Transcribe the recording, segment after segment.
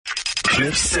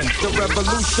Cliff Central. The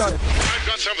revolution. I've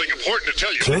got something important to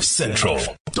tell you.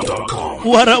 CliffCentral.com.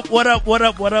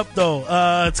 What up,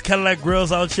 though? It's Cadillac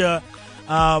Grills out here.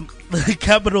 The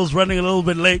Capital's running a little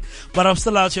bit late, but I'm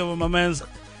still out here with my man's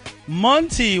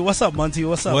Monty. What's up, Monty?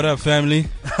 What's up? What up, family?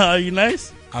 Are you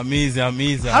nice? I'm easy.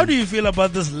 How do you feel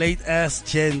about this late-ass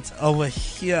gent over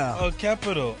here? Oh,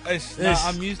 Capital.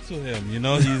 I'm used to him. You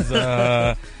know,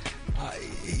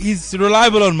 he's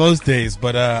reliable on most days,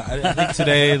 but I think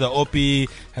today the OP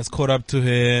has caught up to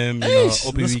him. This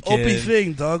OP weekend. OP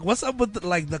thing, dog. What's up with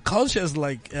the culture is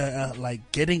like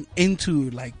getting into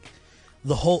like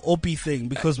the whole OP thing,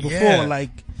 because before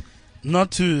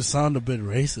not to sound a bit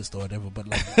racist or whatever, but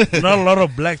like not a lot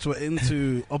of blacks were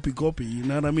into Opi-Kopi, you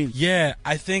know what I mean? Yeah,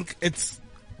 I think it's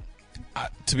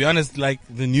to be honest, like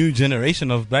the new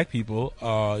generation of black people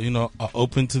are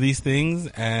open to these things,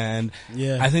 and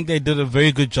I think they did a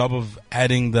very good job of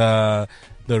adding the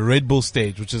Red Bull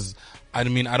stage, which is, I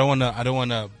mean, I don't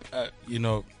want to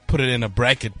put it in a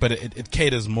bracket, but it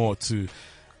caters more to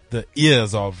the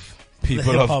ears of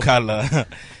people of color.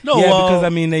 Because I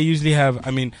mean, they usually have,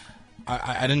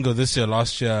 I didn't go this year.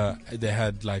 Last year they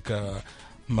had like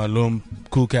Malum,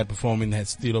 Cool Cat performing, they had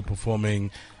Stilo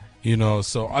performing,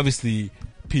 so obviously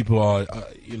people are,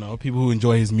 people who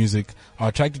enjoy his music are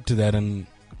attracted to that, and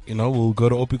we'll go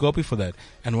to Opi-Kopi for that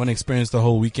and want to experience the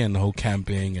whole weekend, the whole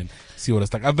camping, and see what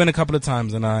it's like. I've been a couple of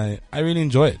times and I really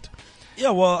enjoy it.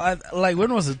 Yeah, well,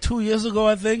 when was it? 2 years ago,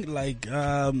 I think.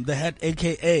 They had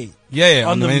AKA.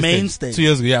 On the main stage. 2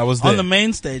 years ago, I was there. On the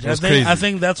main stage. I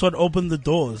think that's what opened the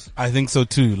doors. I think so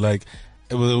too. Like,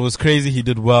 it was crazy. He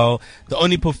did well. The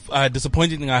only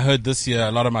disappointing thing I heard this year,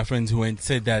 a lot of my friends who went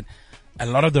said that a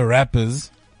lot of the rappers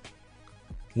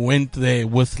went there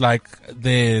with like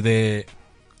their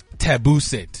taboo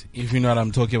set, if you know what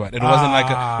I'm talking about. It wasn't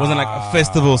like a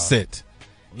festival set.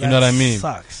 You know what I mean?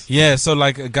 Sucks. Yeah, so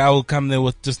like a guy will come there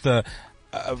with just a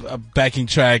backing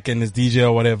track and his DJ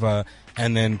or whatever,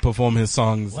 and then perform his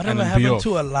songs. Whatever happened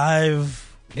to a live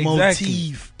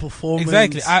motif performance?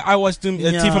 Exactly. I watched him,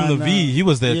 T from the V, he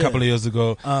was there a couple of years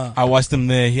ago. I watched him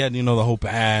there. He had, the whole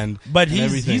band. But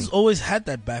he's always had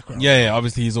that background. Yeah,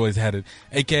 obviously he's always had it.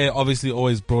 AKA obviously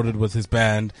always brought it with his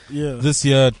band. Yeah. This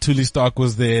year, Tuli Stark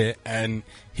was there, and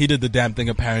he did the damn thing.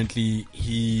 Apparently,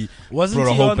 he brought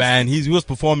a whole band. He was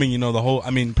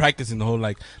performing, practicing the whole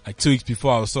like 2 weeks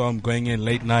before. I saw him going in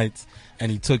late nights,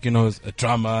 and he took, a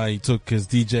drummer, he took his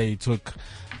DJ, he took,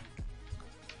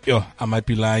 I might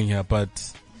be lying here, but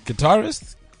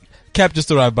guitarist? Cap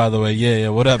just arrived, by the way. Yeah.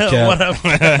 What up, Cap? What up?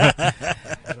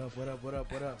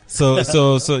 What up?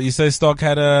 So you say Stark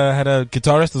had a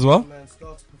guitarist as well? Man,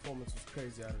 Stark's performance was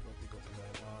crazy. I don't know,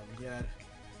 he had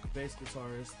a bass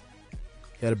guitarist.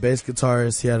 He had a bass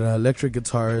guitarist. He had an electric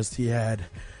guitarist. He had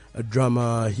a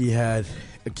drummer. He had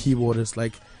a keyboardist.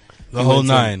 Like the whole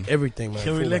nine. Everything, man.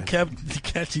 Can we let Cap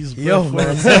catch his breath? Yo,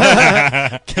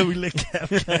 man. Can we let Cap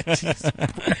catch his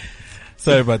breath?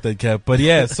 Sorry about that, Cap. But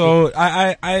yeah, so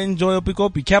I enjoy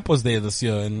Opi-Kopi. Cap was there this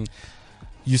year, and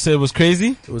you said it was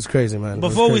crazy? It was crazy, man.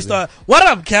 Before we start, what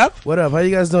up, Cap? What up? How you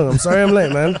guys doing? I'm sorry I'm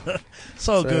late, man. It's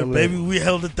all good, baby. We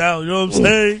held it down. You know what I'm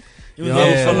saying? Even though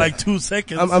it was for like 2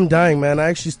 seconds. I'm dying, man. I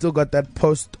actually still got that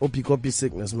post Opi-Kopi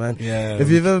sickness, man. Yeah. If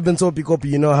you've ever been to Opi-Kopi,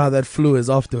 you know how that flu is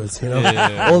afterwards,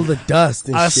 all the dust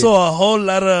and I shit. saw a whole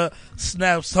lot of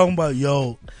snaps talking about,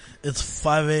 it's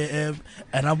 5 a.m.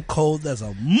 and I'm cold as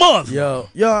a month. Yo,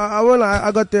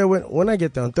 I got there when I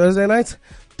get there on Thursday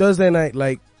night,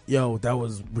 like, that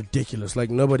was ridiculous.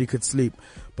 Like, nobody could sleep.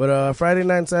 But Friday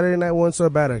night and Saturday night weren't so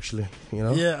bad, actually.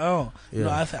 Yeah. Yeah. No,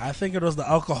 I think it was the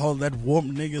alcohol that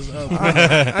warmed niggas up.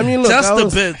 I mean, look, just a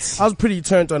bit. I was pretty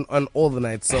turned on all the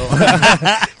nights, so, so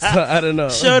I don't know.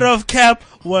 Shirt off Cap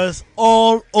was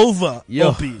all over.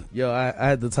 Opie. I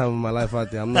had the time of my life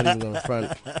out there. I'm not even gonna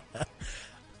front.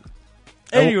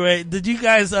 Anyway, did you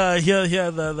guys hear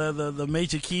the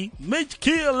Major Key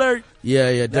alert?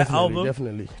 Yeah, album?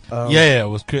 definitely. It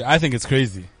was. I think it's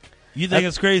crazy. You think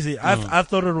it's crazy? I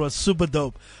thought it was super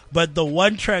dope. But the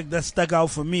one track that stuck out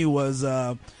for me was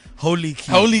Holy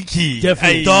Key. Holy Key.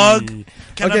 Definitely. Dog,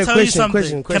 can I tell you something?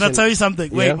 Question. Can I tell you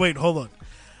something? Yeah. Wait, hold on.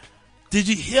 Did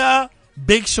you hear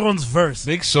Big Sean's verse?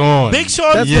 Big Sean put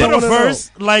a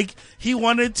verse like he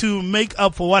wanted to make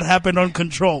up for what happened on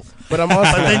Control. But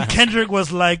then Kendrick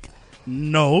was like,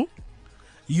 no,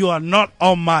 you are not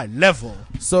on my level.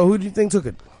 So who do you think took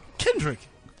it? Kendrick.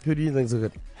 Who do you think took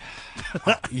it?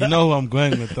 You know who I'm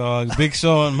going with, dog. Big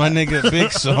Sean, my nigga,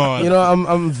 Big Sean. You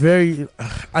know,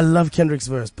 I love Kendrick's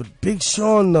verse, but Big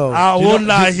Sean though. I won't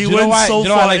lie, he went so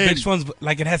far like in. Big Sean's,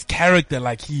 like it has character.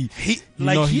 Like he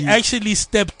actually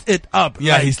stepped it up.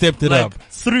 Yeah, he stepped it up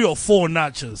 3 or 4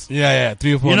 notches. Yeah,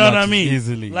 3 or 4. You know notches, what I mean?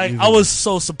 Easily. I was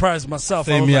so surprised myself.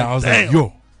 Same here. I was like,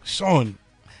 yo, Sean.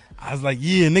 I was like,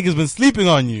 yeah, niggas been sleeping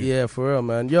on you. Yeah, for real,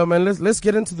 man. Yo, man, let's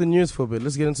get into the news for a bit.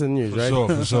 Let's get into the news, right?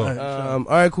 For sure. All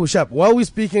right, cool, Shap. While we're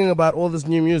speaking about all this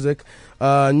new music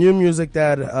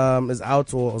that is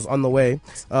out or is on the way,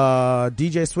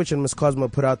 DJ Switch and Miss Cosmo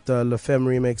put out the La Femme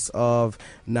remix of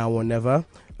Now or Never.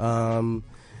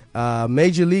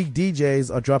 Major League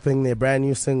DJs are dropping their brand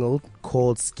new single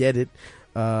called Sket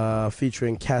It,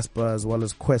 featuring Casper as well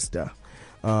as Questa.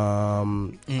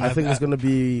 I think it's going to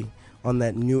be on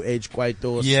that new age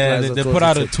Kwaito. Yeah, they put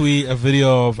out a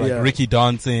video of like Ricky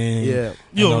dancing. Yeah.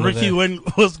 Yo, Ricky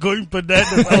was going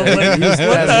bananas. I was like,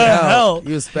 what the hell?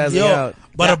 He was spazzing out.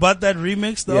 But about that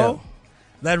remix though,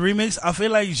 that remix, I feel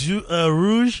like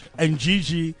Rouge and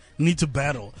Gigi need to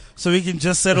battle so we can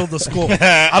just settle the score.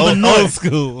 I'm annoyed. Old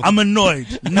school. I'm annoyed.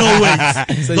 No way.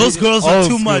 So those girls are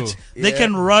too school. much. Yeah. They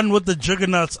can run with the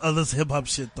juggernauts of this hip hop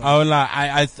shit though. I was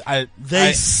like,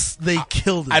 They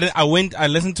killed it. I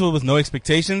listened to it with no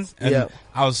expectations, and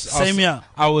I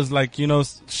was like,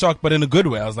 shocked, but in a good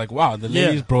way. I was like, wow, the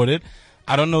ladies brought it.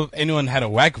 I don't know if anyone had a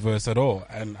whack verse at all,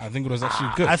 and I think it was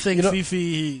actually good. I think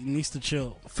Fifi needs to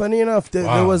chill. Funny enough,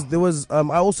 there was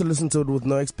I also listened to it with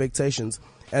no expectations,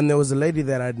 and there was a lady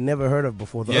that I'd never heard of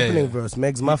before. The opening verse,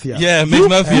 Meg's Mafia. Yeah, Meg's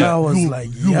Mafia. And I was like,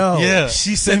 yo, yeah,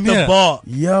 she set the bar.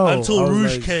 Yo, until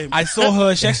Rouge came. I saw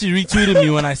her. She actually retweeted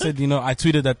me when I said, I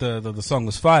tweeted that the song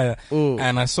was fire,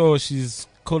 and I saw she's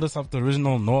called herself the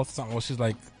original North song, or she's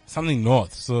like something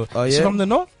North. So is she from the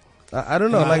North? I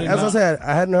don't know. Like as I said,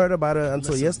 I hadn't heard about it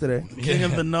until yesterday. King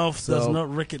of the North does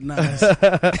not recognize.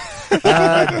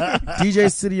 DJ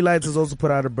City Lights has also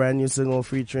put out a brand new single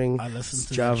featuring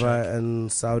Java and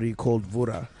Saudi called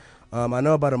Vura. I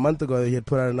know about a month ago he had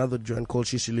put out another joint called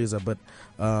Shishiliza, but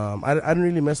I didn't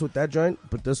really mess with that joint.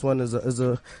 But this one is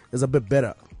a bit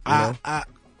better. I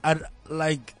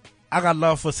got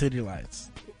love for City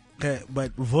Lights. Okay,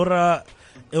 but Vura,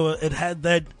 it had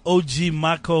that OG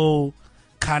Mako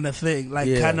kind of thing,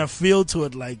 kind of feel to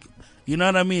it, like, you know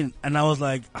what I mean? And I was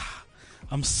like,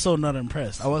 I'm so not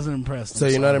impressed. I wasn't impressed. So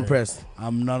you're not impressed?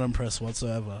 I'm not impressed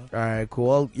whatsoever. All right, cool.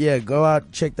 Well, yeah, go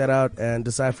out, check that out, and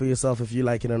decide for yourself if you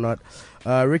like it or not.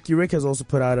 Ricky Rick has also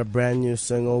put out a brand new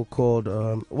single called,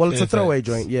 it's a throwaway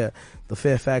joint, the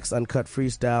Fairfax Uncut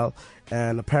Freestyle,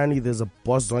 and apparently there's a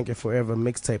Boss Donkey Forever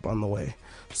mixtape on the way.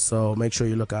 So make sure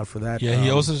you look out for that. Yeah, he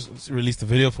also released a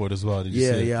video for it as well. Did you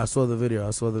see it? I saw the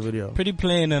video. Pretty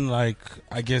plain, and I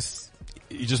guess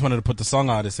he just wanted to put the song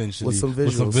out essentially with some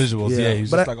visuals. Yeah,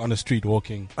 he's just on the street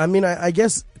walking. I mean, I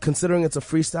guess considering it's a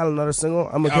freestyle and not a single,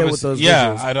 I'm okay with those visuals.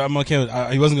 Yeah, I'm okay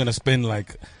with. He wasn't gonna spend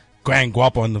like grand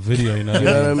guap on the video, you know. You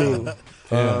know what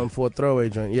I mean? For a throwaway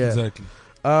joint, yeah. Exactly.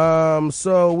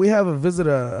 So we have a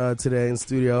visitor today in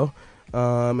studio.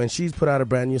 And she's put out a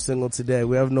brand new single today.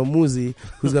 We have NoMoozlie,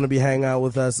 who's going to be hanging out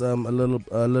with us a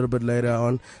little bit later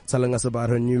on, telling us about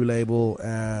her new label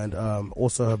and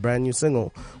also her brand new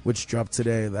single, which dropped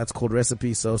today. That's called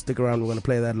Recipe. So stick around. We're going to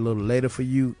play that a little later for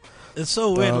you. It's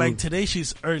so weird. Like today,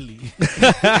 she's early.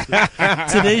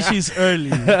 Today, she's early.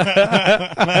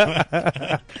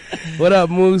 What up,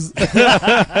 Moose?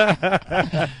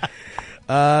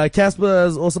 Casper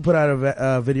has also put out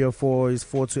a video for his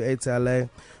 428 to LA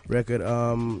record.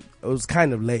 It was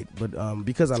kind of late, but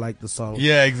because I like the song,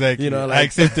 yeah, exactly. I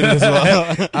accepted it as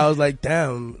well. I was like,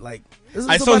 damn, like this is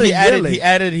I saw he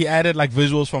added like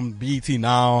visuals from BET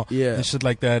Now, and shit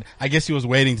like that. I guess he was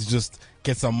waiting to just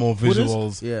get some more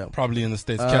visuals. Yeah, probably in the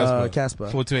States. Casper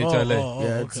 428 to LA.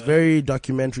 It's very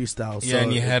documentary style. Yeah,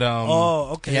 and he had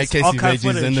he had Casey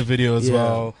Veggies in the video as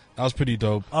well. That was pretty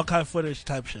dope. Archive footage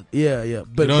type shit. Yeah.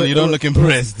 But you don't look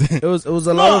impressed. It was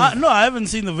a lot. I haven't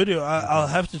seen the video. I'll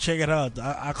have to check it out.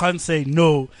 I can't say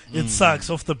no. It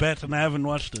sucks off the bat, and I haven't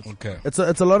watched it. Okay. It's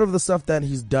a lot of the stuff that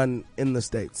he's done in the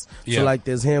States. Yeah. So like,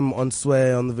 there's him on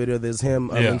Sway on the video. There's him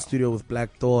in studio with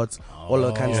Black Thoughts. All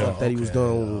the kind of stuff that he was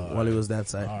doing while he was that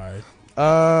side. All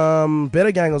right.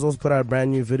 Better Gang has also put out a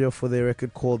brand new video for their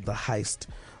record called The Heist.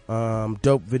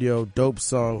 Dope video, dope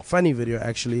song, funny video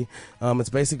actually. It's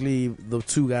basically the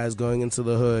two guys going into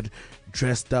the hood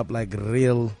dressed up like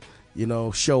real,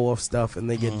 show off stuff, and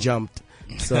they get jumped.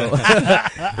 So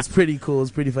it's pretty cool.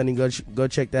 It's pretty funny. Go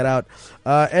check that out.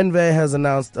 Envy has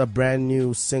announced a brand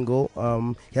new single.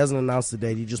 He hasn't announced the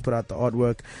date. He just put out the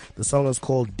artwork. The song is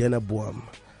called Dinner Boom.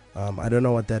 I don't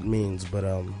know what that means, but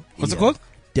what's it called?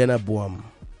 Dennerboom.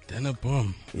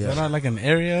 Dennerboom. Is Yeah. that not like an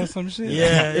area or some shit?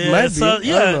 Yeah, It yeah. might be. So, I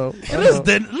yeah, don't know. it is.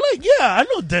 I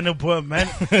know Dennerboom, man.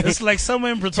 It's like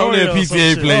somewhere in Probably Pretoria. a or some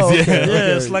PCA shit. place, Oh, yeah. okay.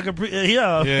 Yeah, it's like a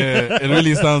yeah. Yeah, it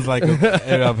really sounds like an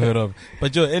area I've heard of.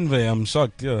 But yo, Envy, I'm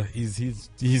shocked. Yo, he's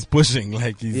pushing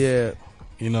like he's Yeah.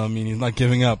 you know what I mean, he's not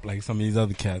giving up like some of these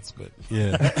other cats. But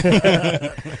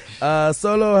yeah,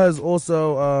 Solo has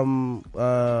also,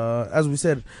 as we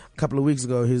said a couple of weeks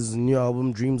ago, his new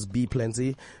album Dreams Be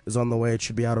Plenty is on the way. It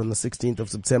should be out on the 16th of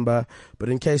September. But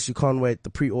in case you can't wait, the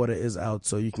pre-order is out,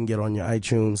 so you can get on your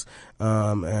iTunes.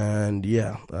 And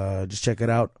yeah, just check it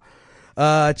out.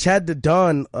 Chad the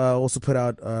Don also put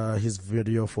out his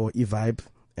video for E-Vibe.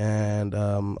 And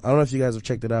I don't know if you guys have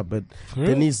checked it out, but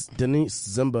Denise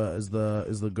Zimba is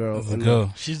the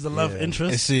girl. She's the love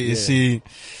interest. Is she?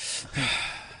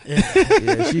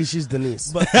 Yeah, she's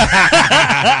Denise.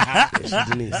 Yeah, she's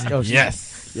Denise. Yo,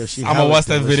 Yes. Yeah, I'm gonna watch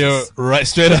that video right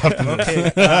straight after this.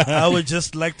 Okay, I would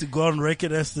just like to go on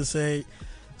record as to say,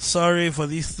 sorry for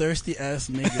these thirsty ass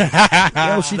niggas.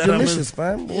 Yo, she delicious,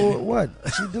 fam. What?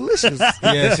 She delicious.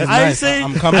 Yeah, she's I nice.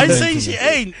 ain't complimenting saying she her.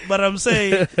 ain't, but I'm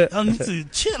saying I need to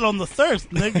chill on the thirst,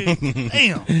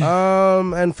 nigga.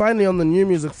 Damn. And finally on the new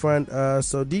music front,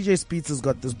 so DJ Speeds has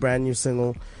got this brand new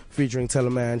single featuring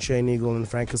Teleman, Shane Eagle, and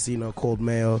Frank Casino called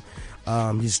Mayo.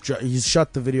 He's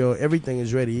shot the video, everything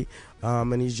is ready,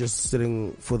 and he's just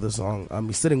sitting for the song.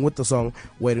 He's sitting with the song,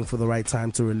 waiting for the right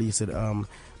time to release it.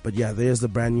 But yeah, there's the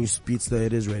brand new Speedster.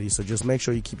 It is ready. So just make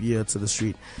sure you keep your ear to the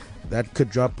street. That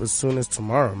could drop as soon as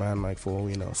tomorrow, man. Like for all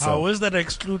we know. So, How is that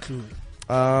exclusive?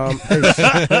 hey,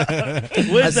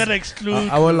 Where's that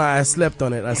exclusive? I won't lie, I slept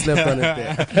on it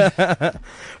there.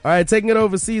 All right, taking it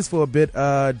overseas for a bit.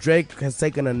 Drake has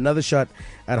taken another shot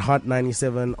at Hot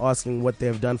 97, asking what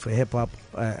they've done for hip hop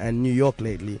and New York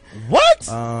lately. What?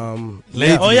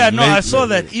 Lately, oh yeah, no, I lately. saw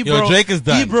that. Yo, Drake is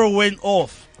done. Ebro went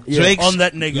off. Drake on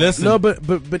that nigga. Listen. No,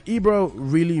 but Ebro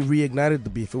really reignited the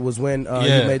beef. It was when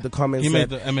he made the comments He made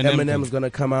that the Eminem Eminem's going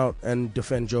to come out and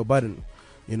defend Joe Budden.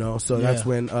 You know, so that's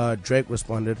when Drake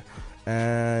responded.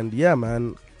 And yeah,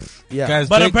 man. Yeah. Guys,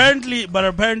 But Drake,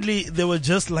 apparently they were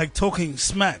just like talking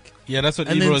smack. yeah, that's what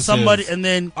And Ebro then somebody says. and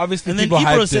then Obviously and then people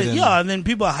Ebro hyped said, it and- yeah, and then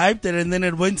people hyped it and then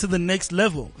it went to the next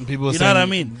level. And people were you know what I saying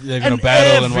mean? they're gonna And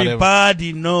battle and whatever.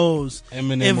 everybody knows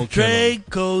Eminem will if kill him. Drake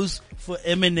goes for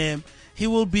Eminem, he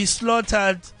will be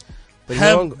slaughtered. But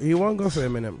he won't go for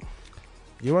Eminem.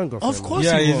 He won't go for Of Eminem. course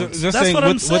Yeah, he he's won't. just That's saying what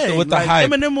I'm with the saying. hype.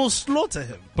 Like, Eminem will slaughter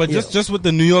him. But just with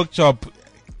the New York job,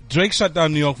 Drake shut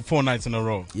down New York for 4 nights in a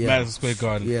row. Yeah. Madison Square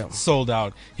Garden. Yeah. Sold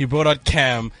out. He brought out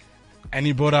Cam, and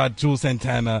he brought out Jules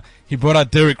Santana. He brought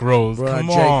out Derrick Rose. Brought out Come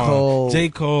J. on. Cole. J.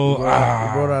 Cole. He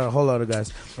brought out a whole lot of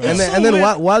guys. And so then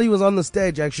weird. while he was on the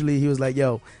stage, actually, he was like,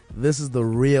 yo, this is the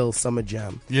real Summer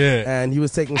Jam. Yeah. And he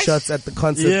was taking shots at the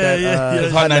concert Yeah, that yeah.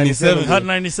 Hot 97. did. Hot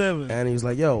 97. And he was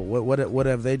like, yo, what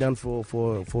have they done for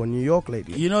New York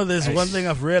lately? You know, there's one thing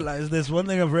I've realized.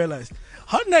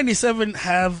 Hot 97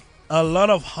 have a lot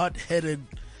of hot-headed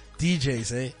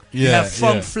DJs, eh? You Yeah, have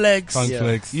Funk yeah. Flex. Funk Yeah.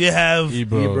 Flex. You have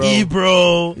Ebro.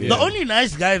 Ebro. Yeah. The only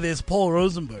nice guy there is Paul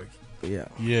Rosenberg. Yeah.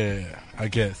 Yeah, I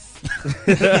guess.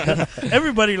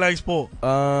 Everybody likes Paul.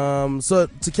 So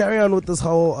to carry on with this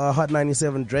whole Hot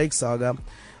 97 Drake saga,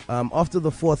 after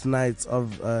the 4th night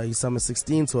of his Summer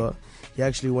 16 tour, he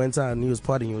actually went out and he was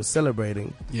partying, he was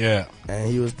celebrating, Yeah.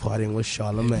 and he was partying with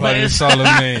Charlamagne. But it's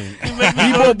Charlamagne.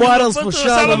 He bought bottles for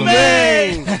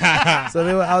Charlamagne. Charlamagne. So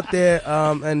they were out there,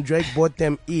 and Drake bought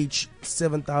them each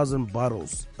 7,000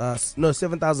 bottles.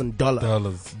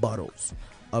 $7,000 bottles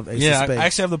of Ace Yeah, of Spades. I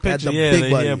actually have the Had picture. the Yeah, big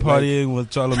they body, here partying with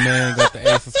Charlamagne, got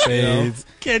the Ace of Spades.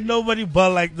 Can't nobody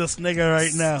ball like this nigga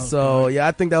right now. So yeah,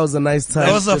 I think that was a nice time.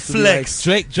 That was a just to be flex.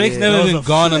 Drake's Yeah, never that been was a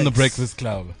gone on flex. the Breakfast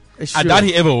Club. It's I true. doubt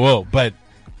he ever will, but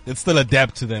it's still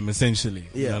adapt to them essentially.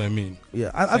 You Yeah. know what I mean? Yeah,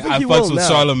 I think I he fucks will with now.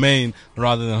 Charlamagne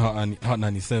rather than Hot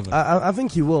 97. I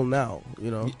think he will now.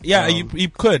 You know. yeah, he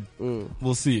could. Mm.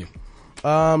 We'll see.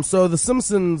 So The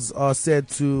Simpsons are said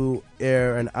to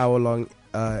air an hour-long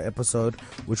episode,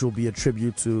 which will be a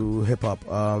tribute to hip hop.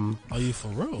 Are you for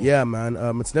real? Yeah, man.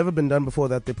 It's never been done before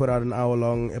that they put out an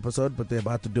hour-long episode, but they're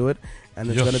about to do it, and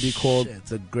it's Yo, going to be called shit.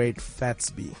 The Great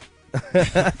Fatsby.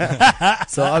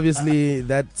 So obviously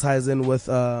that ties in with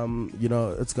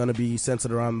it's going to be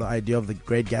centered around the idea of the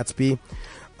Great Gatsby.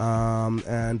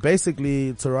 And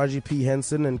basically Taraji P.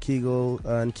 Henson and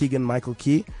Keegan Michael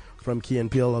Key from Key and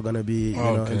Peele are going to be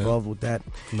involved with that.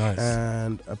 Nice.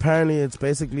 And apparently it's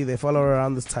basically they follow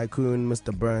around this tycoon,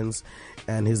 Mr. Burns,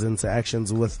 and his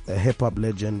interactions with a hip-hop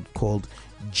legend called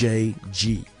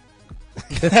JG.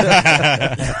 so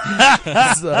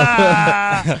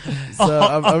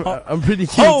I'm pretty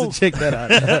keen to check that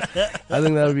out. I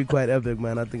think that would be quite epic,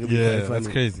 man. I think it'd be quite funny.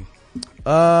 That's crazy.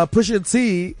 Pusha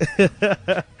T.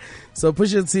 So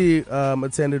Pusha T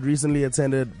recently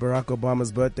attended Barack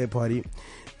Obama's birthday party,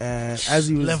 and as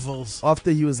he was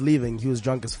after he was leaving, he was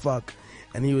drunk as fuck,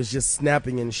 and he was just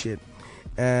snapping and shit.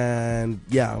 And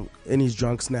yeah, in his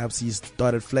drunk snaps, he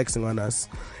started flexing on us.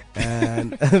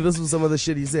 And this was some of the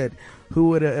shit he said. Who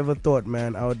would have ever thought,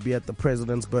 man, I would be at the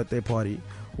president's birthday party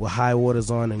with high waters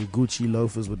on and Gucci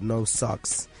loafers with no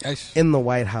socks in the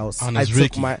White House. I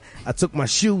took my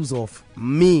shoes off.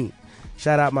 Me.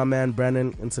 Shout out my man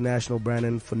Brandon, International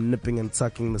Brandon, for nipping and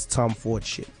tucking this Tom Ford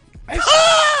shit.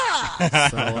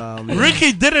 So,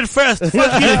 Ricky did it first.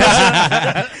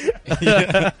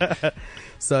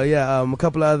 So yeah, a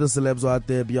couple of other celebs were out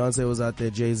there. Beyonce was out there.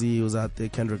 Jay-Z was out there.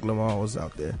 Kendrick Lamar was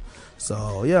out there.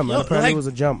 So yeah, man, apparently it was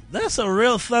a jump. That's a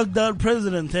real thugged out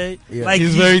president, hey? Yeah. Like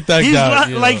he's very thugged out.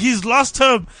 Like he's lost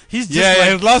him. He's just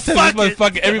he's lost him. He's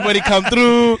motherfucking everybody come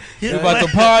through. He's about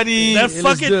to party. That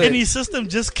fucking any system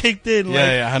just kicked in.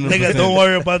 Yeah, 100%. Nigga, don't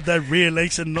worry about that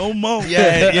re-election no more.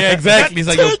 Yeah, exactly. He's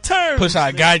like, yo, terms. Push,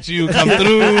 I got you. Come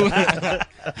through.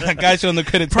 I got you on the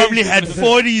credit. Probably had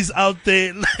 40s out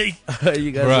there. Like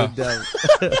you guys are dumb.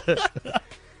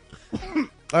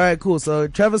 All right, cool. So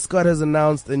Travis Scott has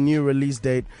announced a new release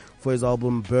date for his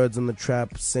album Birds in the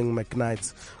Trap, Sing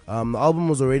McKnight. The album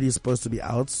was already supposed to be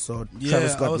out, so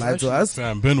Travis Scott lied to us.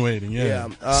 I've been waiting,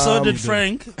 so did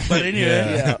Frank, but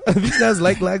anyway. These guys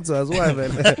lied to us. Why,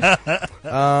 man?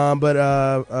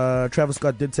 But Travis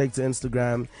Scott did take to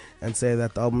Instagram and say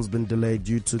that the album's been delayed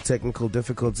due to technical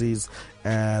difficulties,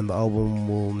 and the album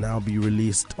will now be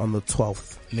released on the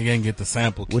 12th. Nigga ain't get the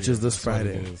sample, which is this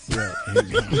Friday. It's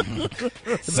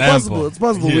possible. It's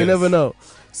possible. Yes. We never know.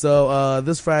 So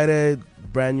this Friday,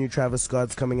 brand new Travis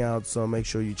Scott's coming out. So make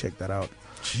sure you check that out.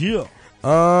 Yeah.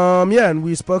 And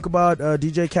we spoke about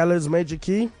DJ Khaled's Major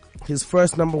Key, his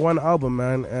first #1 album,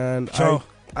 man, and he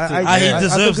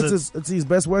deserves it. It's his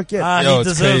best work yet. He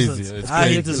deserves it.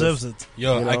 He deserves it.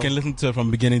 Yo, I can listen to it from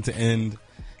beginning to end.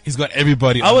 He's got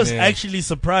everybody. I was there. actually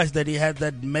surprised that he had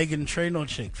that Megan Trainor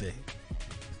chick there.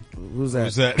 Who's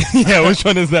that? Yeah, which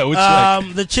one is that? Which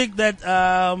chick? The chick that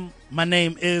my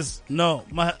name is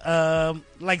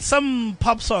like some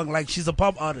pop song, like she's a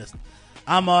pop artist.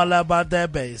 I'm all about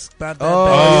that bass. That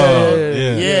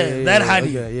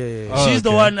honey. Yeah. She's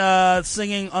the one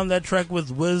singing on that track with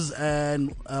Wiz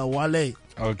and Wale.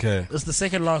 Okay. It's the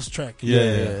second last track.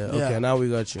 Yeah. Okay, now we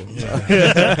got you.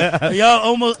 Y'all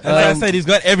almost. Like I said, he's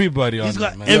got everybody on. He's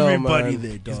got man. everybody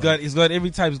there. Dog. He's got every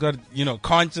type. He's got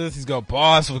conscious. He's got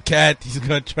boss for cat. He's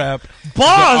got trap.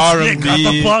 Boss. R&B. Yeah, got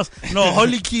the boss. No,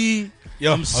 Holy Key.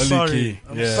 Yo, I'm sorry.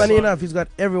 Funny enough, he's got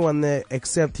everyone there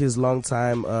except his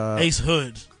longtime Ace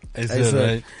Hood. Ace Hood,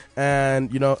 right?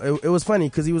 And it was funny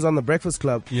because he was on the Breakfast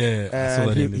Club.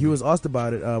 And he was asked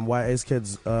about it, why Ace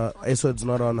Hood's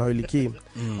not on Holy Key,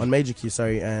 on Major Key,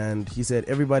 sorry. And he said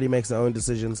everybody makes their own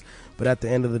decisions, but at the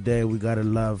end of the day, we got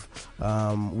love.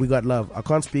 I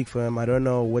can't speak for him. I don't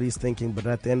know what he's thinking, but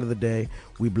at the end of the day,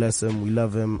 we bless him. We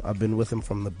love him. I've been with him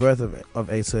from the birth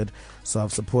of Ace Hood, so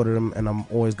I've supported him, and I'm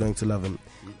always going to love him.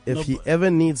 If he ever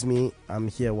needs me, I'm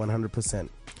here 100%.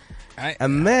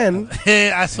 And then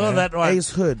I saw that one.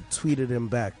 Ace Hood tweeted him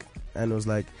back and was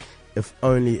like, if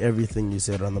only everything you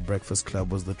said on the Breakfast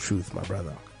Club was the truth, my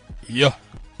brother. Yeah.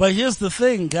 But here's the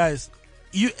thing, guys.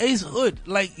 You Ace Hood,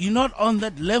 like, you're not on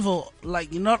that level,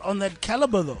 like, you're not on that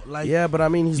caliber though. Like, yeah, but I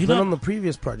mean, he's been on the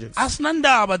previous projects.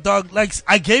 Asnanda, but dog, like,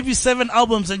 I gave you 7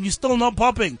 albums and you're still not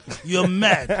popping. You're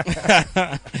mad.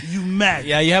 You mad.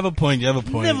 Yeah, you have a point.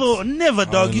 Never,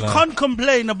 dog. You can't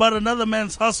complain about another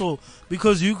man's hustle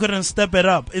because you couldn't step it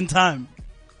up in time.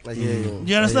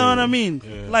 You understand what I mean?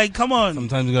 Yeah. Like, come on.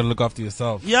 Sometimes you gotta look after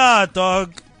yourself. Yeah,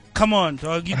 dog. Come on,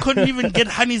 dog. You couldn't even get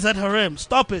honeys at harem.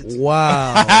 Stop it.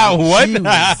 Wow. What?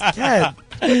 Cat,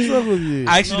 what's wrong with you?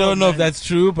 I actually don't know if that's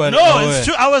true, but... No, it's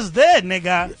true. I was there,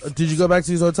 nigga. Did you go back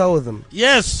to his hotel with him?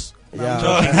 Yes. Yeah.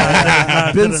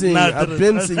 I've been seeing you had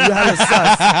a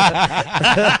sus.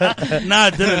 I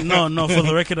didn't. No, for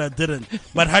the record, I didn't.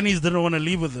 But honeys didn't want to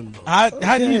leave with him, though.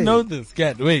 How do you know this,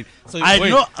 Cat? Wait. So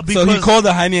he called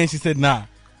the honey and she said, nah.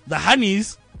 The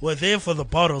honeys were there for the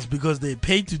bottles because they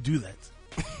paid to do that.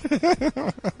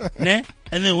 Nah?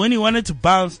 And then when he wanted to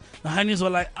bounce, the honeys were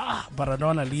like, but I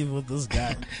don't want to leave with this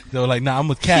guy. They were like, nah, I'm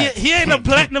with Cat. He ain't a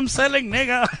platinum selling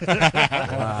nigga.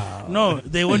 Wow. No,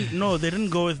 they didn't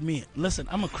go with me. Listen,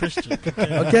 I'm a Christian.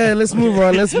 Okay, let's move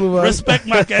on. Respect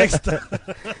my gangster.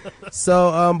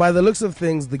 So, by the looks of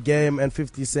things, The Game and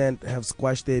 50 Cent have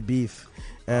squashed their beef.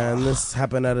 and this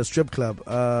happened at a strip club.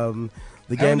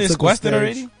 The game Haven't they took squashed the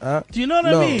it stage. already? Do you know what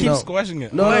I mean? Keep squashing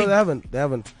it. No, Like- they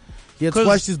haven't. He had 'Cause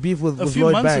squashed his beef with few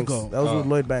Lloyd months Banks. ago- That was with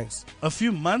Lloyd Banks. A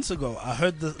few months ago, I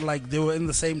heard that they were in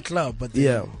the same club, but they,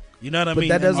 Yeah. you know what I But mean.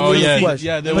 that doesn't Oh mean yeah, squash.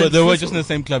 yeah. They But were just in the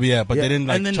same club, yeah, but Yeah. they didn't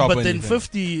like and then, chop but anything. then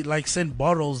 50 sent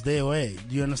bottles their way.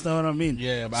 Do you understand what I mean?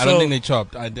 Yeah, but I don't think they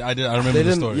chopped. I remember They the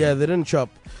didn't. story. Yeah, they didn't chop.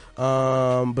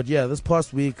 But yeah, this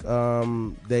past week,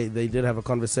 they did have a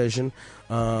conversation.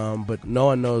 But no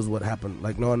one knows what happened.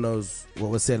 Like no one knows what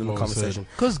was said in the What was conversation.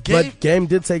 Because But Game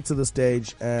did take to the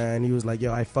stage, and he was like,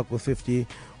 "Yo, I fuck with 50.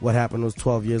 What happened was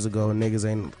 12 years ago, and niggas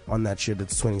ain't on that shit.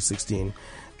 It's 2016."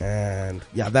 And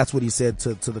yeah, that's what he said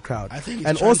to the crowd. I think he's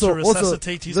and trying also, to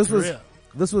resuscitate his career.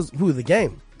 This was who the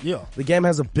Game. Yeah. The Game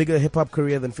has a bigger hip hop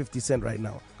career than 50 Cent right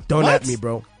now. Don't What? at me,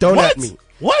 bro. Don't What? at me.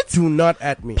 What? Do not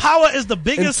at me. Power is the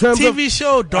biggest terms of- TV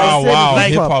show, dog. Oh, wow. hip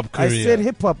Hip-hop hop. I career. said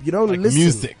hip hop. You don't Like listen.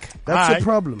 music. That's Alright. your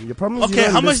problem. Your problem is you Okay,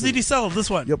 don't how much listen. did he sell this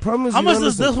one? Your problem is How you much don't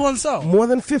does listen. this one sell? More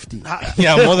than 50.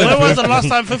 Yeah, more than When was the last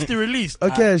time 50 released?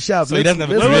 Okay, sharp. so he doesn't have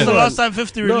a let's When was career. the move on. last time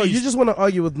 50 No, released? you just want to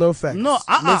argue with no facts. No, Let's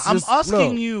I'm just-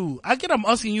 asking no. you. I get I'm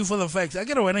asking you for the facts. I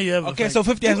get it whenever you have the Okay, facts. so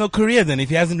 50 has no career then if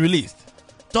he hasn't released.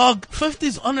 Dog,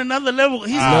 50's on another level.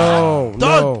 He's No,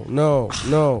 dog.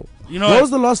 no. You know What was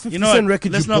the last 50 you know Cent what?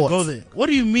 record Let's you not bought? go there. What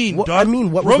do you mean, What- dog? I mean,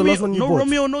 what was the Romeo, last one you no bought?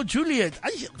 Romeo, no Juliet.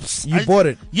 You bought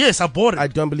it. Yes, I bought it. I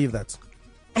don't believe that.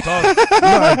 Dog, No,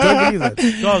 I don't believe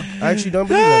that. dog. I actually don't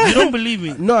believe that. You don't believe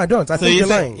me? No, I don't. I So think you you're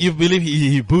say lying. you believe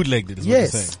he bootlegged it? Is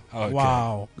Yes. What you're saying. Okay.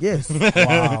 Wow, Yes.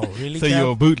 wow, really? So Cam?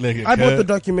 you're a bootlegger. I bought cuz. the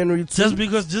documentary too. Just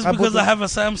because I bought I have a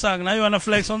Samsung, now you wanna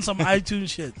flex on some iTunes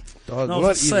shit. Dog, No,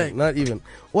 not for even. sake. Not even.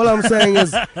 All I'm saying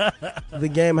is the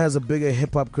Game has a bigger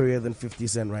hip hop career than 50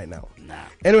 Cent right now. Nah.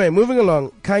 Anyway, moving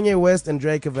along. Kanye West and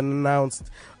Drake have announced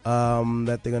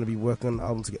that they're going to be working on an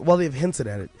album together. Well, they've hinted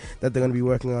at it that they're going to be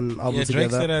working on an album Yeah, Drake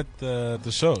together said at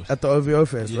the show. at the OVO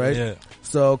Fest, right? Yeah.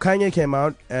 So Kanye came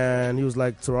out and he was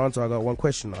like, "Toronto, I got one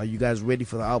question. Are you guys ready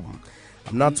for the album?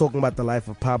 I'm not talking about the life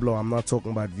of Pablo. I'm not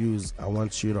talking about views. I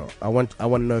want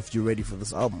to know if you're ready for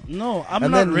this album." No, I'm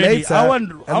And not then ready. later, I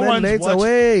want later, watch.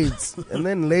 wait. And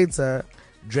then later,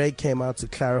 Drake came out to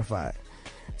clarify,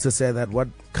 to say that what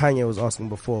Kanye was asking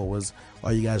before was,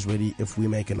 "Are you guys ready if we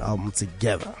make an album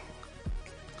together?"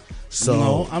 So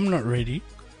No, I'm not ready.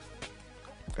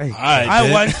 hey,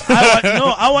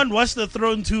 I want Watch the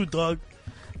Throne too, dog.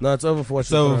 no, it's over for what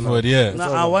It's over for it, yeah. No,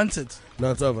 over. I want it.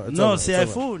 No, it's over. It's No, over. see, It's I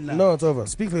over. fool now. No, it's over.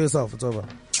 Speak for yourself. It's over.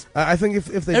 I think if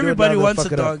they Everybody do it now, wants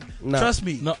they'll it, fuck dog. up. Nah. Trust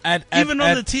me. No, Even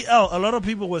on the TL, a lot of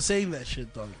people were saying that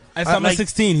shit, dog. At Summer like,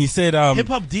 16, he said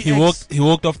Hip-Hop he DX.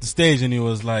 walked off the stage and he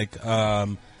was like,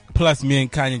 plus me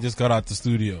and Kanye just got out the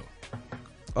studio.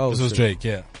 Oh, This was shit. Drake,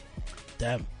 yeah.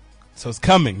 Damn. So it's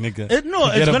coming, nigga. It's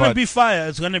Forget gonna about- be fire.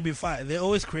 It's gonna be fire. They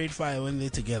always create fire when they're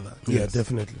together. Yeah, Yes.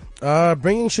 definitely.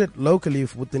 Bringing shit locally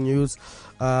with the news.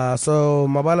 So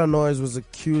Mabala Noise was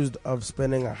accused of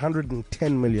spending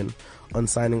 110 million on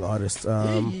signing artists.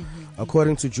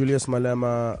 According to Julius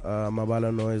Malema,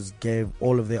 Mabala Noise gave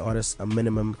all of their artists a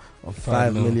minimum of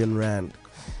 5 million rand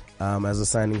as a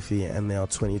signing fee, and there are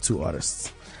 22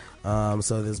 artists.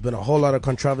 So there's been a whole lot of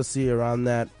controversy around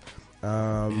that.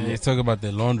 Yeah, he's talking about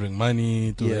the laundering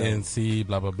money to the Yeah. ANC,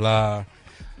 blah, blah, blah.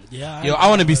 Yeah. Yo, I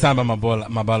want to be signed by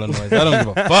Mabala Noise. I don't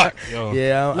give a fuck. Yo.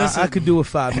 Yeah, Listen. I could do with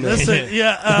 5 million. Listen,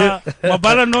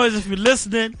 Mabala Noise, if you're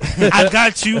listening, I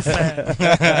got you, fam.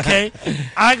 Okay?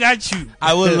 I got you.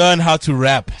 I will learn how to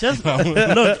rap. Just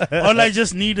look, all I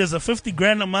just need is a 50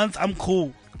 grand a month. I'm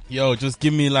cool. Yo, just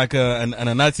give me like a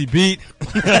Nazi beat.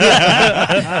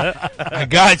 I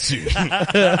got you.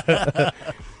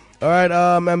 All right,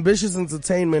 Ambitious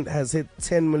Entertainment has hit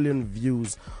 10 million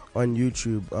views on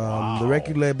YouTube. The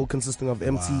record label consisting of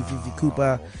MT, Fifi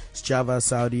Cooper, Java,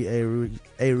 Saudi,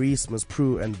 Aries, Miss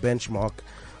Prue, and Benchmark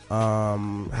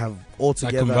have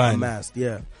altogether combined. amassed.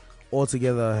 Yeah,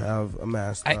 altogether have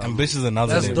amassed. Ambitious is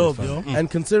another That's name, dope, fam. yo. And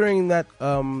considering that the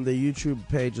YouTube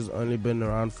page has only been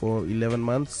around for 11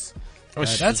 months. Oh,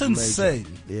 shit. That's is major. insane.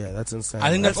 Yeah, that's insane.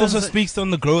 I think that That's also insane. speaks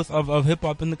on the growth of hip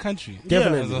hop in the country.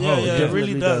 Definitely. As a Yeah, whole, yeah, yeah. it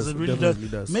really does. It really Definitely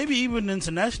does. does. Maybe even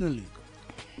internationally.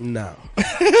 No.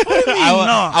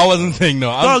 I wasn't saying no.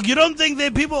 Dog, you don't think there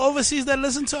are people overseas that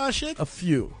listen to our shit? A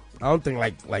few. I don't think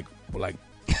like you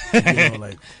know,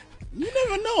 like You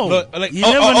never know. Look, like, you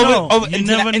never know. over- You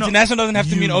never know. international doesn't have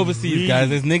to mean You overseas, really- guys.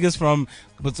 There's niggas from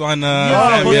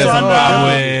Botswana,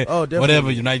 Botswana. Zimbabwe,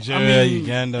 whatever, Nigeria,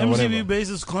 Uganda, MTV whatever. base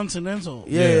is continental.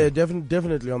 Yeah,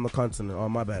 definitely on the continent. Oh,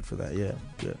 my bad for that. Yeah.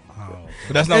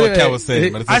 But that's not what Kat was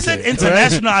saying. But it's I okay. said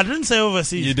international. I didn't say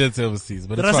overseas. You did say overseas,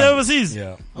 but Did it's I say fine. overseas?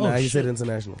 Yeah. Nah, he said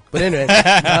international. But anyway,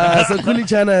 so Kuli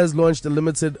Chana has launched a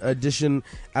limited edition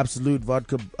Absolute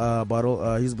vodka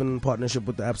bottle. He's been in partnership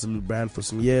with the Absolute brand for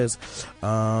some years.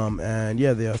 And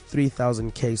yeah, there are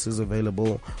 3,000 cases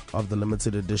available of the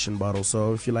limited edition bottle.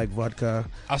 So if you like vodka,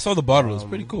 I saw the bottle. It's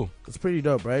pretty cool. it's pretty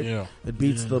dope, right? Yeah. It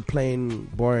beats the plain,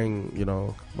 boring,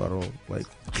 bottle.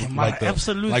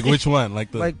 Absolutely. Like which one?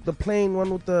 Like the Like the plain one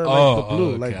with the, the blue.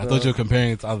 okay. Like I thought you were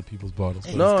comparing it to other people's bottles.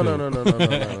 but No. it's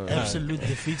cool. Absolute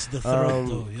defeats the throat,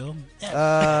 though, yo.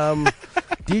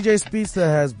 DJ Speedster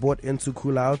has bought into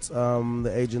Cool Out,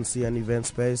 the agency and event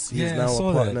space. He's Yeah, I now saw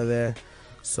a partner that. there.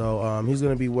 So he's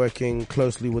going to be working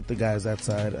closely with the guys that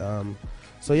side.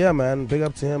 So yeah, man, big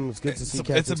up to him. It's good to see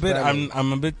Cats It's a bit. expanding.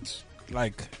 I'm a bit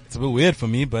like it's a bit weird for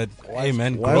me, but hey,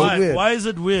 man, why grow is it weird? Why is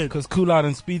it weird? because Cool Out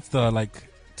and Speedster are like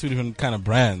two different kind of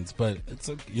brands, but it's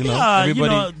Yeah,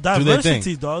 everybody do their diversity,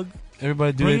 thing. dog.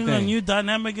 Everybody do Bringing their a thing. new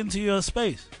dynamic into your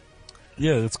space.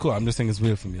 Yeah, it's cool. I'm just saying it's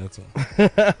weird for me. That's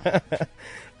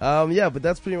all. Yeah, but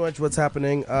that's pretty much what's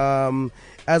happening.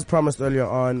 As promised earlier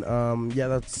on,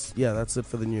 that's it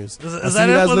for the news. Is I see that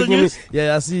you it guys for the looking at me- news?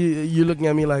 Yeah, I see you looking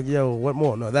at me like, yo, what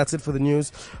more? No, that's it for the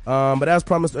news. But as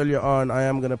promised earlier on, I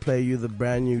am gonna play you the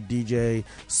brand new DJ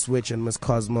Switch and Miss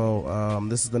Cosmo.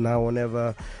 This is the Now or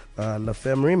Never La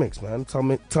Femme remix, man. Tell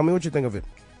me what you think of it.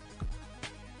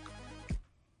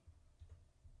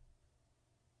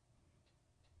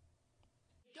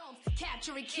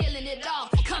 Capturing, killing it all,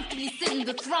 comfortably sitting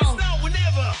the throne. Now or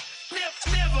never.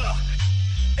 Never.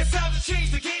 It's time to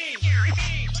change the game.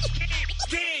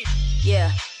 Game.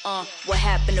 Yeah, what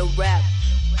happened to rap?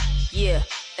 Yeah,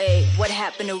 what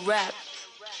happened to rap?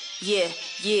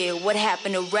 Yeah, what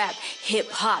happened to rap? Hip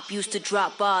hop used to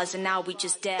drop bars and now we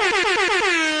just dab.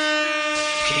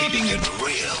 Keeping it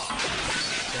real.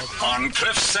 On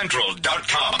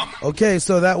CliffCentral.com. Okay,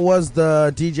 so that was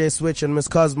the DJ Switch and Miss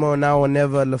Cosmo Now or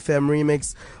Never La Femme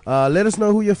remix. Let us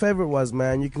know who your favorite was,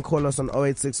 man. You can call us on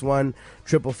 0861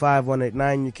 555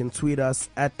 189. You can tweet us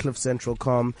at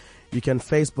CliffCentral.com. You can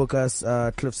Facebook us,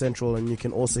 Cliff Central, and you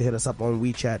can also hit us up on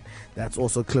WeChat. That's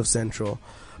also Cliff Central.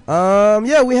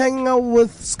 Yeah, we're hanging out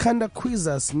with Skanda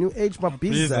Quizas, New Age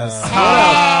Mabizas.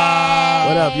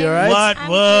 What up? You alright? I'm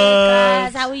good,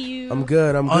 guys. How are you? I'm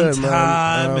good, On man.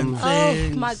 time and Oh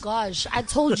things. my gosh. I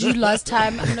told you last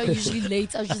time I'm not usually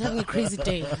late. I was just having a crazy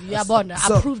day. Yeah, but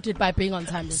I proved it by being on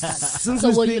time this time. Since So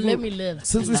we're will you speaking- let me live?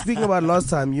 Since we're speaking about last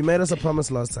time, you made us a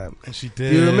promise last time. And she Do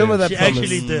did. you remember that She promise?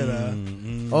 actually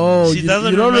did. Oh, She you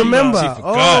doesn't don't remember. remember. She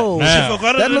forgot Oh, now. She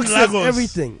forgot it that in looks like Lagos.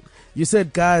 everything. You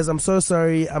said, guys, I'm so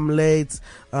sorry, I'm late.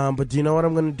 But do you know what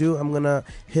I'm gonna do? I'm gonna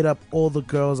hit up all the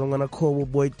girls. I'm gonna call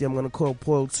Woboiti. I'm gonna call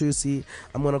Paul Tusi.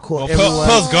 I'm gonna call everyone.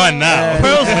 Pearl's gone now.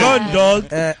 Pearl's gone, dog.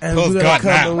 And Pearl's we're gonna gone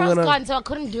come now. and we're Pearl's gonna. gone, so I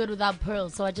couldn't do it without Pearl.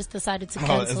 So I just decided to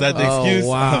cancel. Is that the her. excuse? Oh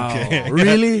wow! Okay.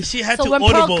 Really? She had So to when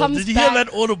Pearl audible. comes Did you hear back-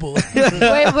 that audible?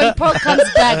 when Pearl comes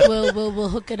back, we'll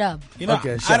hook it up. You know,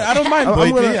 Okay, shut I don't mind I'm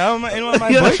Boiti. gonna- I don't mind anyone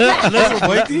mind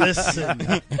Boiti.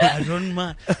 Listen, I don't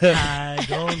mind. I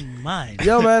don't mind.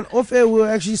 Yo, man, off air, we were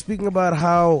actually speaking about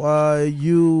how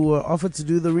you were offered to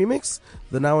do the remix,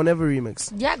 the Now or Never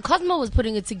remix. Yeah, Cosmo was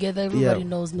putting it together. Everybody Yeah.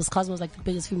 knows Miss Cosmo is like the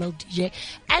biggest female DJ.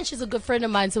 And she's a good friend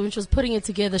of mine. So when she was putting it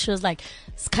together, she was like,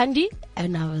 Skandi?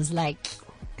 And I was like,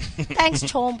 thanks,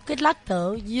 Chom. Good luck,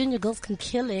 though. You and your girls can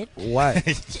kill it. Why?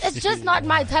 It's just not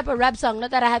my type of rap song.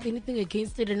 Not that I have anything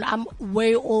against it. And I'm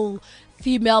way all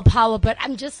female power. But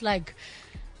I'm just like...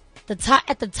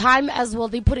 at the time as well,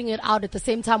 they putting it out at the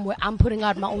same time where I'm putting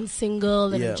out my own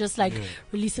single and Yeah. I'm just like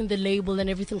releasing the label and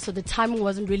everything. So the timing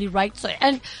wasn't really right. So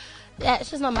yeah,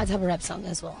 it's just not my type of rap song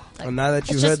as well. Like, And now that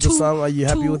you it's heard just the song, are you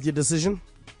happy too- with your decision?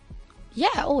 Yeah,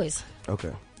 always.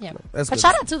 Okay. Yeah. That's But good.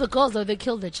 shout out to the girls though, they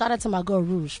killed it. Shout out to my girl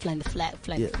Rouge, flying the flat.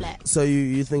 So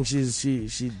you think she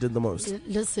did the most?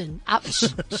 Listen,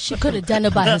 she could have done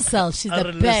it by herself. She's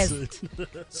the best. Listen.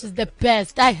 She's the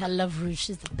best. I love Rouge.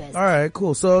 She's the best. All right,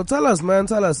 cool. So tell us, man.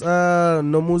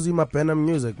 NoMoozlie Mapena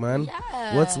music, man.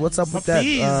 Yeah. What's up with that?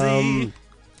 Mapeezy.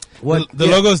 What The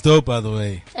logo's dope, by the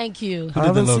way. Thank you. I did the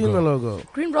haven't logo? seen the logo.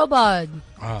 Green Robot.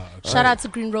 Ah, Shout out to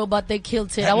Green Robot. They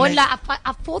killed it. I won't lie,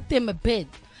 I fought them a bit.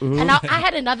 And I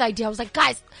had another idea. I was like,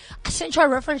 guys, I sent you a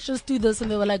reference, just do this. And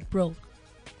they were like, bro,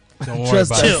 Don't worry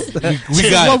Trust about us. it. We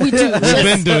got what we do. We've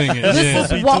been doing it.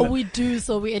 This is what we do,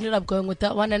 so we ended up going with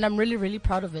that one, and I'm really, really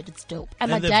proud of it. It's dope,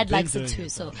 and my they've dad been likes it doing too,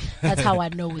 it, so that's how I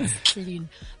know it's clean.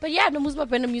 But yeah, NoMoozlie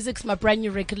Brand of Music's my brand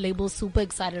new record label. Super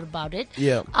excited about it.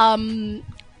 Yeah.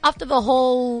 After the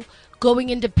whole going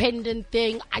independent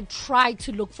thing, I tried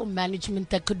to look for management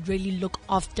that could really look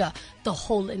after the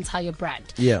whole entire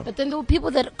brand. Yeah. But then there were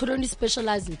people that could only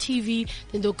specialize in TV.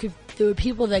 Then there were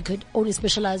people that could only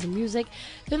specialize in music.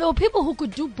 Then there were people who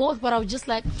could do both, but I was just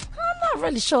like, I'm not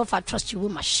really sure if I trust you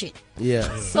with my shit.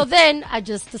 Yeah. So then I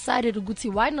just decided,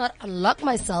 Uguti, why not unlock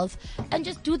myself and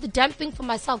just do the damn thing for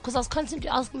myself? Because I was constantly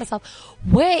asking myself,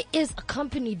 where is a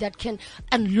company that can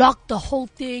unlock the whole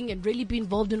thing and really be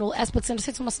involved in all aspects? And I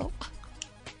said to myself,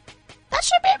 that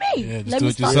should be me. Yeah, just Let do me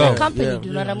it start yourself. a company. Yeah. Do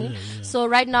you know what I mean? So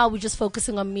right now we're just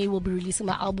focusing on me. We'll be releasing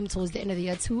my album towards the end of the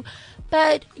year too.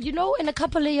 But you know, in a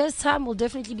couple of years' time, we'll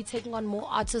definitely be taking on more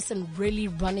artists and really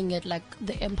running it like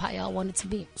the empire I want it to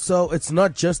be. So it's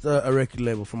not just a record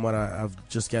label, from what I've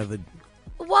just gathered.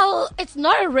 Well, it's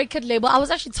not a record label. I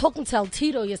was actually talking to El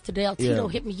Tito yesterday. El Tito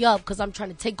hit me up because I'm trying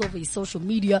to take over his social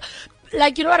media.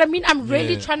 Like, you know what I mean? I'm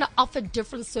really trying to offer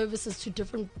different services to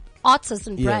different artists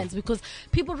and brands because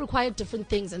people require different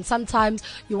things. And sometimes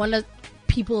you want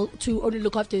people to only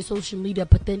look after your social media,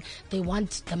 but then they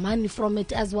want the money from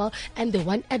it as well. And they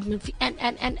want admin fee.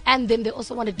 And then they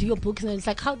also want to do your books. And it's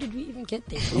like, how did we even get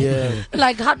there? Yeah.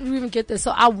 Like, how did we even get there?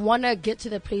 So I want to get to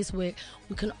the place where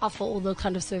we can offer all those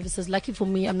kind of services. Lucky for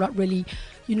me, I'm not really,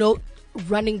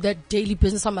 running that daily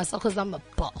business on myself because I'm a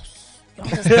boss.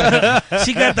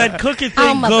 She got that cookie thing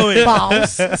I'm going. a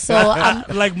boss, so I'm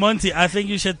Like Monty, I think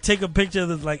you should take a picture of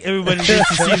this. Like everybody needs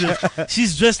to see this.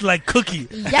 She's dressed like Cookie,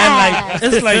 and like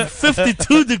it's like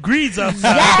 52 degrees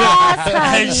outside.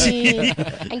 yes, And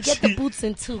honey, and get the boots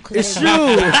in too. It's true.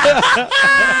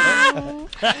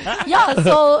 Yeah,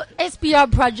 so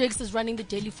SBR Projects is running the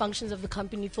daily functions of the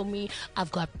company for me.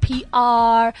 I've got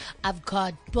PR, I've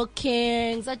got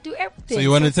bookings, I do everything. So you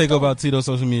want to it's take dope. over Tito's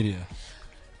social media?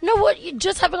 No, what? You're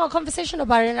just having a conversation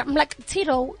about it, and I'm like,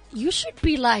 Tito, you should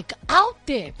be like out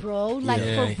there, bro. Like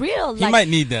Yeah. for real. He Like, might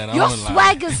need that. I your won't lie.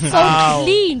 swag is so clean. What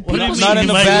do you People mean? should Not in a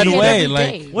be bad seeing it way. every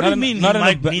Like, day. What do you mean Not he in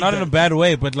might a need not in a that? bad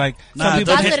way, but like Nah, some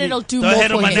people. Not Don't that hit- it'll do don't more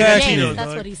hit on for my him. nigga Yeah, Tito, that's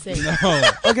dog. what he's saying.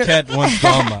 No, Cat wants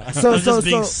drama. So, I'm just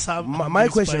being my being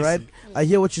question, spicy. right? I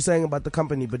hear what you're saying about the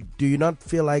company, but do you not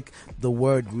feel like the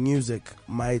word music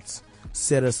might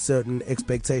set a certain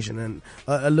expectation and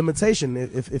a limitation,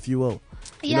 if you will?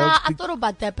 You know, Yeah, it's I be- thought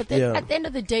about that, but then Yeah. at the end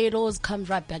of the day, it always comes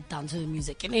right back down to the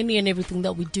music and any and everything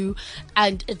that we do,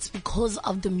 and it's because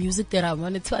of the music that I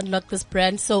wanted to unlock this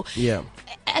brand. So, Yeah.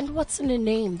 and what's in a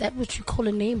name? That which you call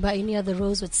a name by any other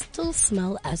rose would still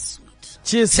smell as sweet.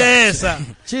 Cheers, Cheers, sir.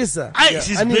 Cheers, sir.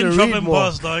 She's I need been to dropping read more.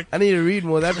 bars, dog. I need to read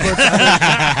more. That quote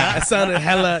that sounded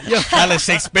hella. Yo, Hella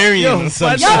Shakespearean or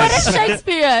some Yo, shit. what is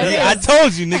Shakespeare? Yeah, I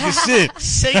told you, nigga, shit.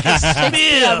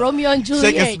 Shakespeare, Romeo and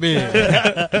Juliet.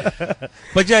 Shakespeare.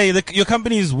 But yeah, your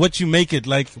company is what you make it.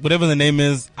 Like whatever the name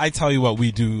is, I tell you what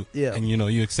we do, Yeah. and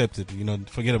you accept it.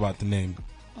 Forget about the name.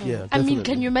 yeah. I mean, definitely.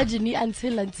 can you imagine me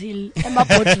until Emma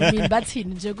Bodrum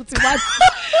bathini nje ukuthi what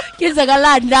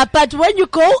kenzakalani? But when you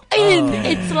go in,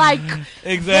 it's like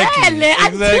Exactly. yeah,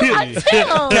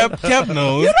 until. Cap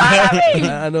knows. You know what I mean?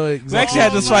 I know We exactly. actually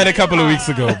had this fight a couple of weeks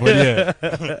ago, but yeah.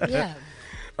 Yeah.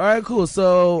 All right, cool.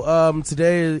 So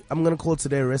today I'm gonna call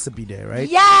today Recipe Day, right?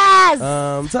 Yes.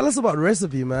 Tell us about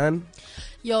Recipe, man.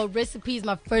 Yo, Recipe is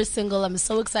my first single. I'm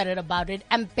so excited about it.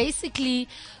 And basically,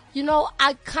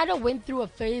 I kind of went through a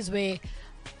phase where,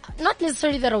 not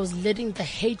necessarily that I was letting the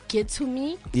hate get to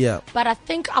me, Yeah. but I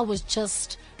think I was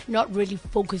just not really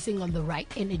focusing on the right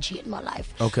energy in my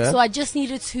life. Okay. So I just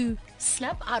needed to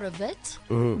snap out of it,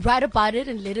 write about it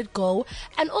and let it go.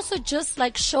 And also just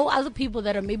like show other people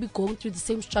that are maybe going through the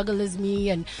same struggle as me,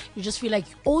 and you just feel like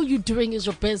all you're doing is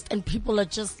your best and people are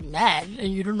just mad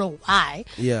and you don't know why.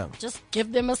 Yeah. Just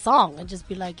give them a song and just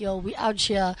be like, yo, we out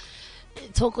here,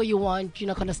 talk all you want, you're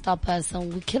not going to stop us,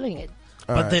 and we're killing it.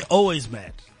 But they're always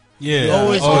mad. Yeah.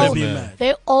 Always gonna gonna be man. mad.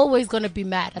 They're always going to be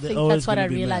mad. I think always that's what I gonna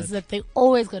be realized, mad. that they're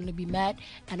always going to be mad,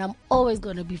 and I'm always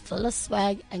going to be full of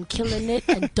swag and killing it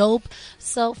and dope.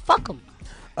 So fuck them.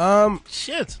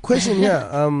 Shit. Question here.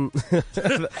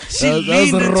 She that was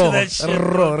leaned into raw, that shit.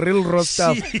 real raw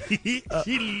stuff.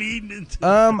 She leaned into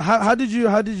How did you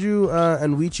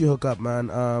and Weechi hook up,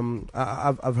 man?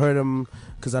 I've heard him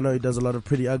because I know he does a lot of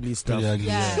pretty ugly stuff. Pretty ugly,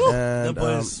 Yeah. yeah. And That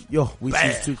boy's Weechi's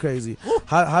bad. too crazy.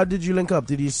 How did you link up?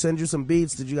 Did he send you some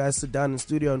beats? Did you guys sit down in the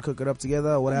studio and cook it up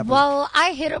together? What happened? Well,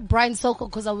 I hit up Brian Soko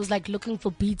because I was like looking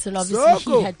for beats, and obviously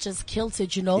Soko. he had just killed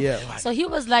it, Yeah. So he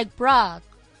was like, bruh,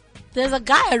 there's a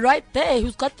guy right there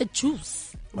who's got the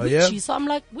juice. Oh, yeah? So I'm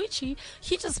like, Wichi,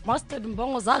 he just mastered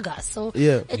Mbongo Zaga. So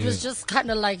Yeah. it was just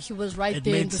kind of like he was right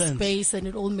there in the space, and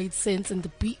it all made sense, and the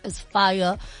beat is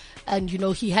fire. And, you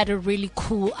know, he had a really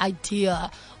cool idea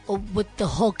with the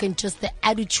hook and just the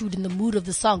attitude and the mood of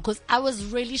the song. Because I was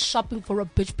really shopping for a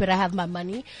bitch better have my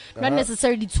money. Not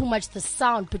necessarily too much the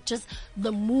sound, but just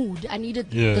the mood. I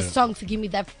needed the song to give me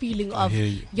that feeling of,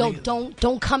 yo,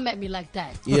 don't come at me like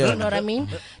that. Yeah. You know what I mean?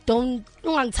 Don't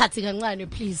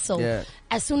please. So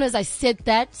as soon as I said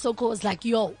that, Soko was like,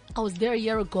 yo, I was there a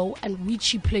year ago and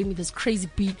Wichi played me this crazy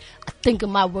beat. I think it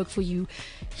might work for you.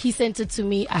 He sent it to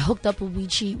me. I hooked up with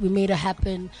Wichi. We made it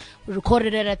happen. We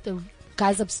recorded it at the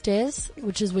guys upstairs,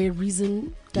 which is where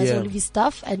Reason does all of his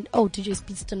stuff. And DJ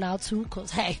Speedster now too,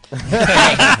 cause hey,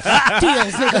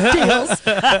 deals, nigga, deals.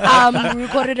 We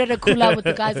recorded it at Kula with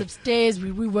the guys upstairs.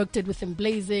 We reworked it with him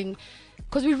Blazing,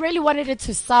 cause we really wanted it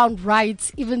to sound right.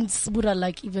 Even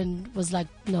Sbuda was like,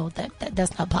 no,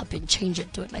 that's not popping. Change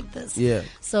it, do it like this. Yeah.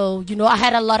 So, you know, I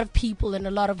had a lot of people and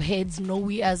a lot of heads. Noe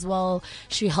as well.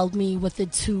 She helped me with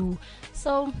it too.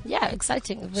 So yeah,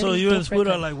 exciting. So you and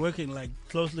Spuda are like working like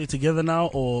closely together now,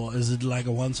 or is it like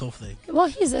a once-off thing? Well,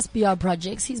 he's SBR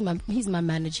Projects. He's my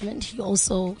management. He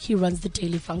runs the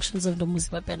daily functions of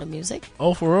NoMoozlie Music.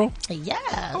 Oh, for real?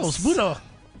 Yeah. Oh, Spuda.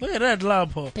 Look at that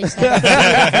lampo.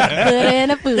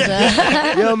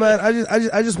 Yo, man,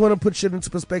 I just want to put shit into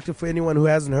perspective for anyone who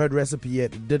hasn't heard Recipe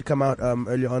yet. It did come out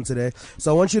earlier on today,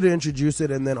 so I want you to introduce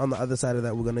it, and then on the other side of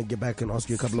that, we're gonna get back and ask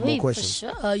you a couple of more questions.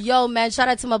 For sure. Yo, man, shout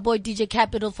out to my boy DJ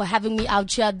Capital for having me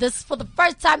out here. This is for the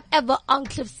first time ever on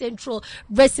Cliff Central.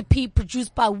 Recipe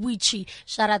produced by Wichi.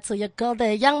 Shout out to your girl,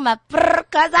 the young man,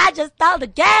 cause I just stole the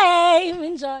game.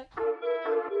 Enjoy.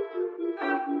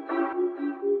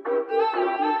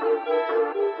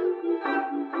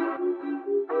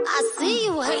 I see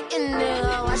you hating there.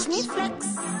 Watch me flex.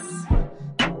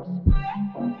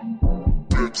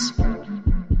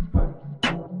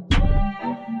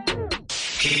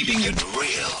 Keeping it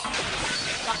real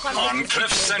on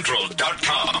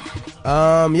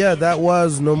CliffCentral.com. Yeah, that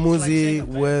was NoMoozlie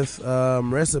with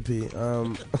Recipe.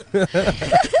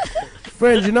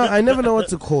 Friend, you know, I never know what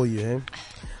to call you, eh?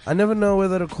 I never know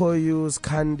whether to call you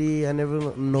Skandi. I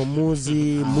never know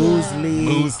Moozlie.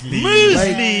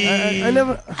 Like, I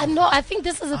never. I know. I think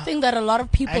this is a thing that a lot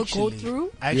of people go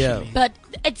through. But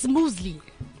it's Moozlie.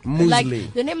 Like,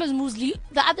 the name is Moozlie.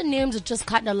 The other names are just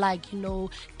kind of like, you know,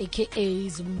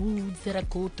 AKAs, moods that I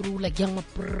go through, like Young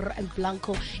Brr and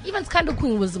Blanco. Even Skando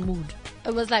Queen was a mood.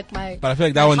 It was like my. But I feel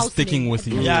like that one's sticking with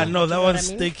you. Yeah, no, that one's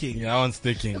sticking. Yeah, that one's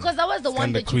sticking. Because that was the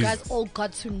one that you guys all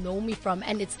got to know me from,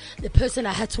 and it's the person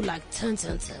I had to like turn.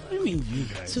 What do you mean, you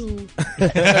guys? To the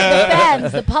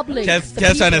fans, the public.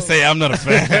 Just trying to say I'm not a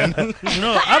fan.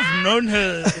 No, I've known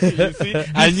her.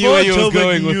 I knew where you was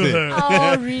going with it.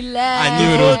 Oh, relax. I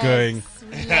knew it was going.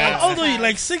 How old are you?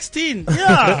 Like 16?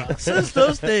 Yeah, since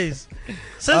those days.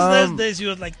 Since those days, you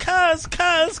was like, cuz.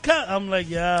 I'm like,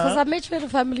 yeah. Because I made sure at a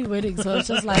family wedding, so it's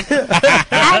just like.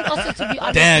 And also, to be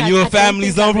honest, damn, you a family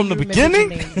zone from the beginning?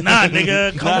 Nah,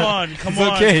 nigga, come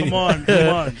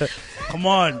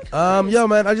on. Yo,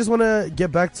 man, I just want to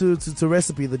get back to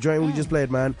Recipe, the joint we just played,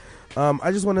 man.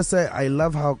 I just want to say I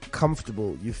love how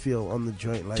comfortable you feel on the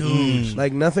joint. Like,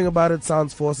 like nothing about it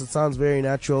sounds forced. It sounds very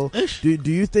natural. Do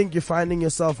you think you're finding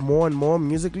yourself more and more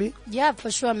musically? Yeah,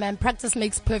 for sure, man. Practice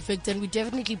makes perfect, and we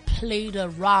definitely played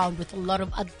around with a lot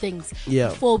of other things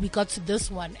before we got to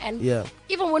this one. And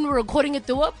even when we were recording it,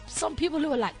 there were some people who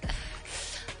were like,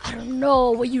 I don't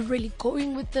know where you're really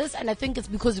going with this. And I think it's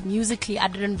because musically I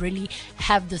didn't really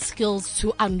have the skills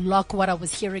to unlock what I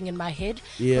was hearing in my head.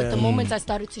 But the moment I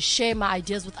started to share my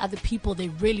ideas with other people, they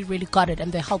really, really got it,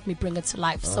 and they helped me bring it to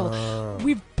life. So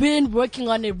we've been working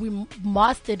on it. We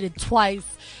mastered it twice.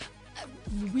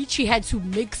 Richie had to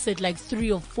mix it like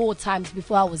 3 or 4 times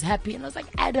before I was happy, and I was like,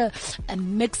 add a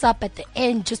mix up at the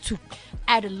end just to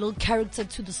add a little character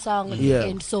to the song at the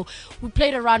end. So we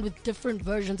played around with different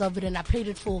versions of it, and I played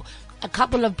it for a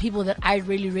couple of people that I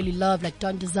really, really love, like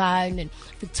Don Design and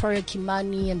Victoria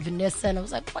Kimani and Vanessa, and I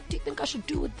was like, what do you think I should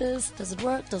do with this? Does it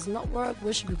work? Does it not work?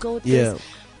 Where should we go with this?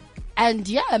 And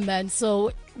yeah, man,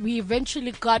 so we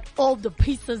eventually got all the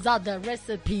pieces out the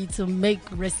Recipe to make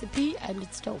Recipe, and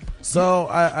it's dope. So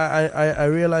I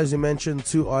realized you mentioned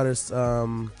 2 artists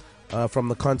from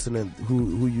the continent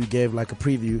who you gave like a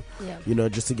preview, you know,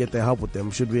 just to get their help with them.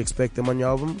 Should we expect them on your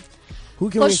album? Who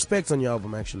can we expect on your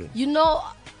album, actually? You know,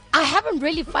 I haven't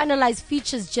really finalized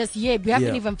features just yet. We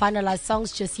haven't even finalized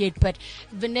songs just yet. But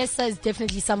Vanessa is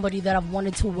definitely somebody that I've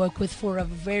wanted to work with for a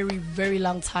very, very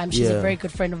long time. She's a very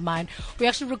good friend of mine. We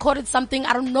actually recorded something.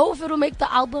 I don't know if it'll make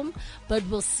the album, but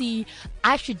we'll see.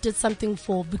 I actually did something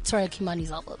for Victoria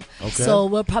Kimani's album. Okay. So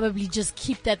we'll probably just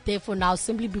keep that there for now,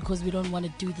 simply because we don't want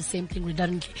to do the same thing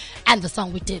redundantly. And the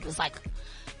song we did was like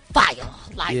fire.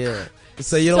 Like,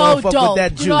 so you don't want to fuck dope. with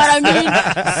that juice. You know what I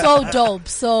mean? So dope.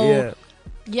 So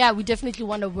yeah, we definitely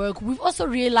want to work. We've also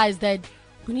realized that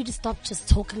we need to stop just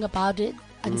talking about it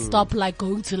and stop like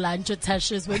going to lunch or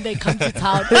Tasha's when they come to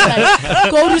town.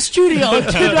 Like, go to studio.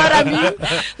 Do you know what I mean?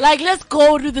 Like, let's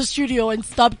go to the studio and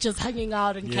stop just hanging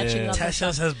out and catching up.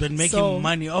 Tasha's has been making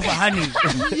money off of honey.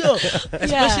 Yo,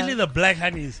 especially the black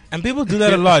honeys. And people do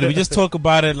that a lot. We just talk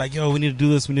about it like, yo, we need to do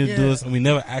this, we need to do this, and we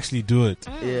never actually do it.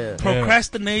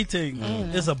 Procrastinating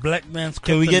is a black man's kryptonite.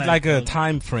 Can we get like a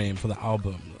time frame for the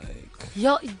album?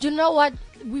 Yo, you know what?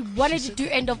 We wanted to do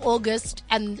end of August,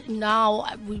 and now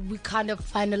we kind of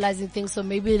finalizing things, so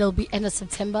maybe it'll be end of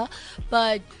September.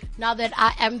 But now that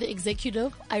I am the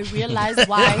executive, I realize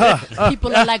why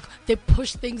people are like, they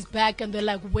push things back and they're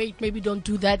like, wait, maybe don't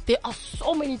do that. There are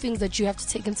so many things that you have to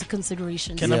take into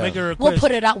consideration. Can I make a request? We'll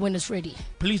put it out when it's ready.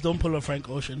 Please don't pull a Frank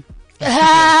Ocean.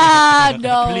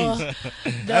 No. Please.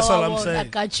 That's all I'm saying. I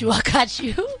got you.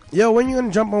 Yo, when you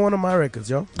gonna jump on one of my records,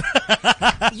 yo?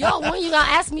 Yo, when you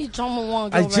gonna ask me to jump on one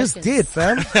of your I just records? did,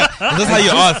 fam. That's how you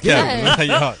ask, Kevin. That's how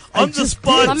you ask. On the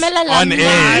spot, on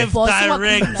air,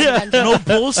 direct, no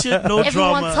bullshit, no drama.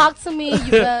 Everyone talk to me,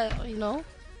 you know.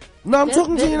 No, I'm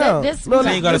talking to you now. No,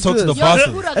 you gotta talk to the bosses.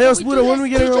 Hey, yo, Spuda, when we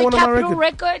getting on one of my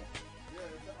records?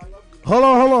 Hold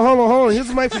on. Here's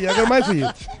the mic for you. I got a mic for you.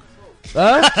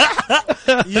 Huh?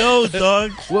 Yo,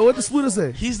 dog. What the Spuda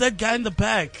say? He's that guy in the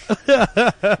back.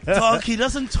 Dog, he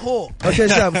doesn't talk. Okay,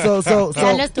 Shab. So.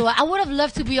 Yeah, let's do it. I would have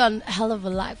loved to be on Hell of a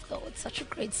Life, though. It's such a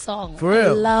great song. For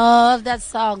real? I love that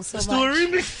song so Let's much. do a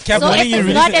remix. Cap, So when are if you it's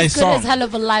releasing not a as good song? as Hell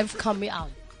of a Life, count me out.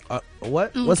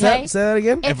 What? What's Okay. that? Say that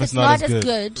again. If it's not as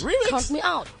good, Remix. count me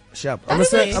out. Shab. I'm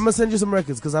gonna send you some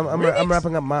records because I'm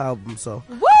wrapping up my album. So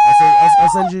Woo! I'll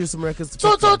send you some records.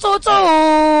 Cap, Cap,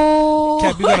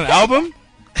 you got an album?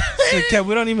 Hey, Cap,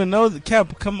 we don't even know.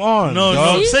 Cap, come on.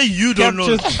 No, say you don't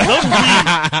know.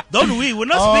 Don't we? We're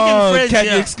not speaking French. Cap,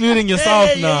 you're excluding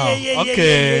yourself now.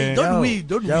 Okay. Don't we?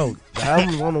 The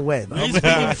album's on the way. We ain't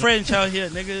speaking French out here,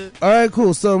 nigga. All right,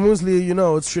 cool. So Moozlie, you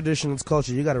know it's tradition, it's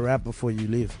culture. You got to rap before you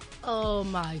leave. Oh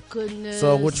my goodness.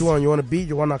 So what you want? You want a beat?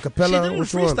 You want a She cappella? didn't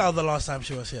What you want? freestyle the last time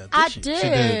she was here. I she?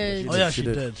 did. Oh yeah, she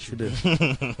did. She did.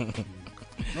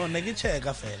 No, nigga, check.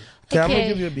 I failed. Okay, I'm gonna Okay.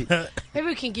 give you a beat. Maybe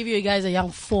we can give you guys a young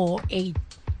 4, 8,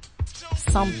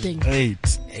 something.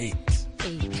 8. 8.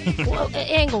 Well, it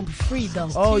ain't gonna be free though.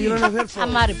 Oh, you don't have I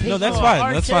headphones. might have paid. No, that's for it. fine.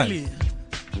 R. That's Kelly,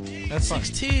 fine. That's fine.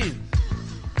 16.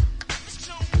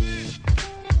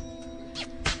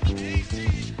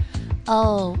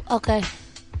 Oh, okay.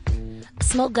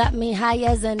 Smoke got me high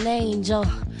as an angel.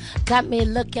 Got me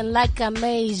looking like I'm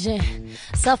Asian.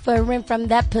 Suffering from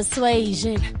that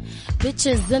persuasion.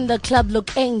 Bitches in the club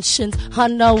look ancient.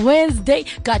 On a Wednesday,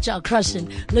 got y'all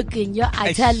crushing. Look in your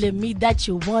eye telling me that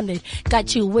you want it.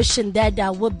 Got you wishing that I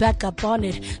would back up on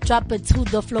it. Drop it to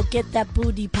the floor, get that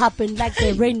booty popping like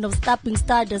there ain't no stopping.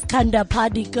 Stardust kinda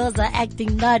party. Girls are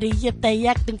acting naughty. If they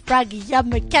acting froggy,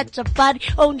 I'ma catch a body.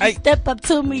 Only step up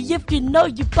to me if you know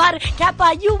you bought it. Cap,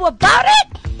 are you about it?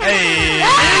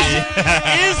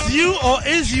 Is you or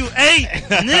is you ain't,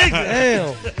 nigga?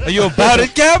 Damn. Are you about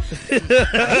it, Cap? You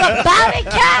about it,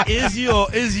 Cap? Is you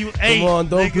or is you ain't? Come on,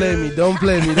 don't nigga. play me. Don't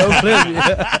play me.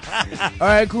 All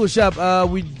right, cool, Shab.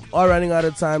 We are running out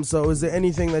of time. So is there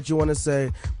anything that you want to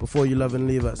say before you love and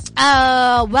leave us?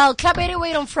 Well, Club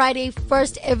 808 on Friday,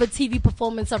 first ever TV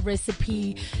performance of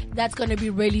Recipe. That's gonna be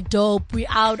really dope. We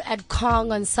out at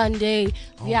Kong on Sunday,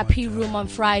 VIP room on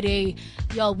Friday.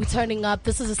 Yo, we turning up.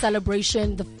 This is a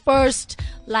celebration. The first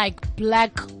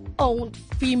black owned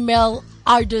female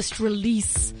artist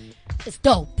release. It's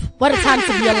dope. What a time to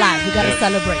be alive. We gotta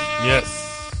celebrate.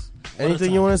 Yes.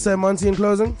 Anything you want to say, Monty, in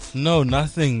closing? No,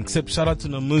 nothing except shout out to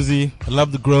NoMoozlie. I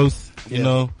love the growth. You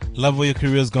know, love where your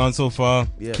career's gone so far.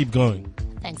 Yeah. Keep going.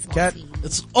 Thanks, Kat? Monty.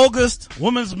 It's August,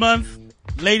 Women's Month.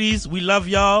 Ladies, we love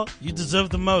y'all. You deserve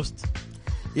the most.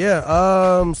 Yeah,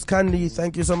 Skandi,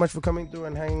 thank you so much for coming through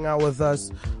and hanging out with us.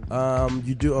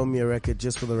 You do owe me a record,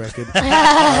 just for the record.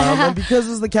 And because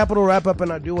this is the Capital wrap-up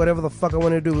and I do whatever the fuck I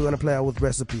want to do, we're going to play out with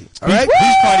Recipe. All right?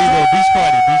 Beach party though. Beach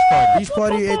party. Beach party. Beach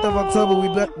Party, 8th of October. We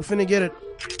finna get it.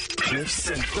 I've got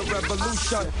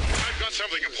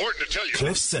something important to tell you.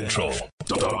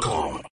 CliffCentral.com